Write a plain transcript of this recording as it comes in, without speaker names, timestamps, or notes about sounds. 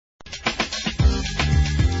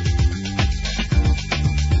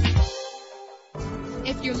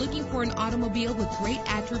for an automobile with great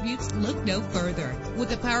attributes, look no further.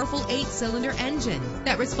 With a powerful 8-cylinder engine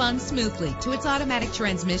that responds smoothly to its automatic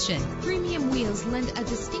transmission, premium wheels lend a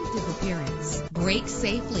distinctive appearance. Brake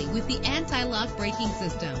safely with the anti-lock braking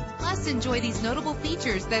system. Plus, enjoy these notable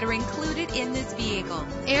features that are included in this vehicle: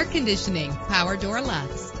 air conditioning, power door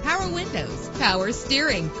locks, power windows, power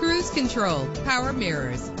steering, cruise control, power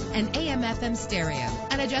mirrors, an AM/FM stereo,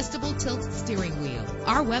 an adjustable tilt steering wheel.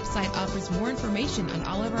 Our website offers more information on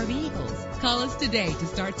all of our vehicles. Call us today to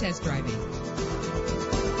start test driving.